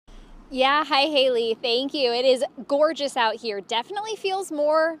Yeah, hi Haley. Thank you. It is gorgeous out here. Definitely feels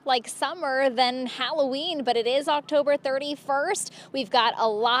more like summer than Halloween, but it is October 31st. We've got a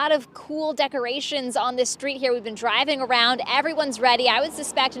lot of cool decorations on this street here. We've been driving around. Everyone's ready. I would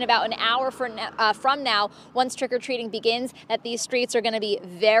suspect in about an hour from now, once trick-or-treating begins, that these streets are going to be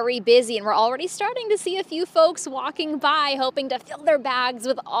very busy. And we're already starting to see a few folks walking by, hoping to fill their bags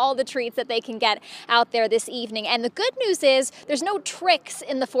with all the treats that they can get out there this evening. And the good news is there's no tricks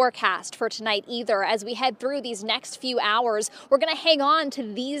in the forecast for tonight either. As we head through these next few hours, we're going to hang on to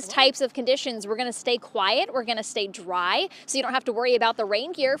these types of conditions. We're going to stay quiet. We're going to stay dry, so you don't have to worry about the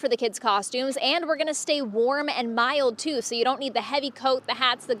rain gear for the kids' costumes. And we're going to stay warm and mild too, so you don't need the heavy coat, the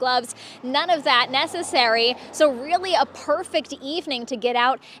hats, the gloves, none of that necessary. So really a perfect evening to get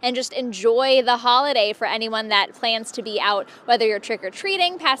out and just enjoy the holiday for anyone that plans to be out, whether you're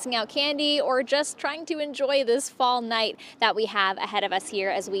trick-or-treating, passing out candy, or just trying to enjoy this fall night that we have ahead of us here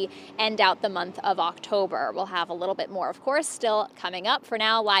as we end out the month of October. We'll have a little bit more, of course, still coming up. For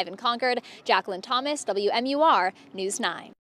now, live in Concord, Jacqueline Thomas, WMUR News 9.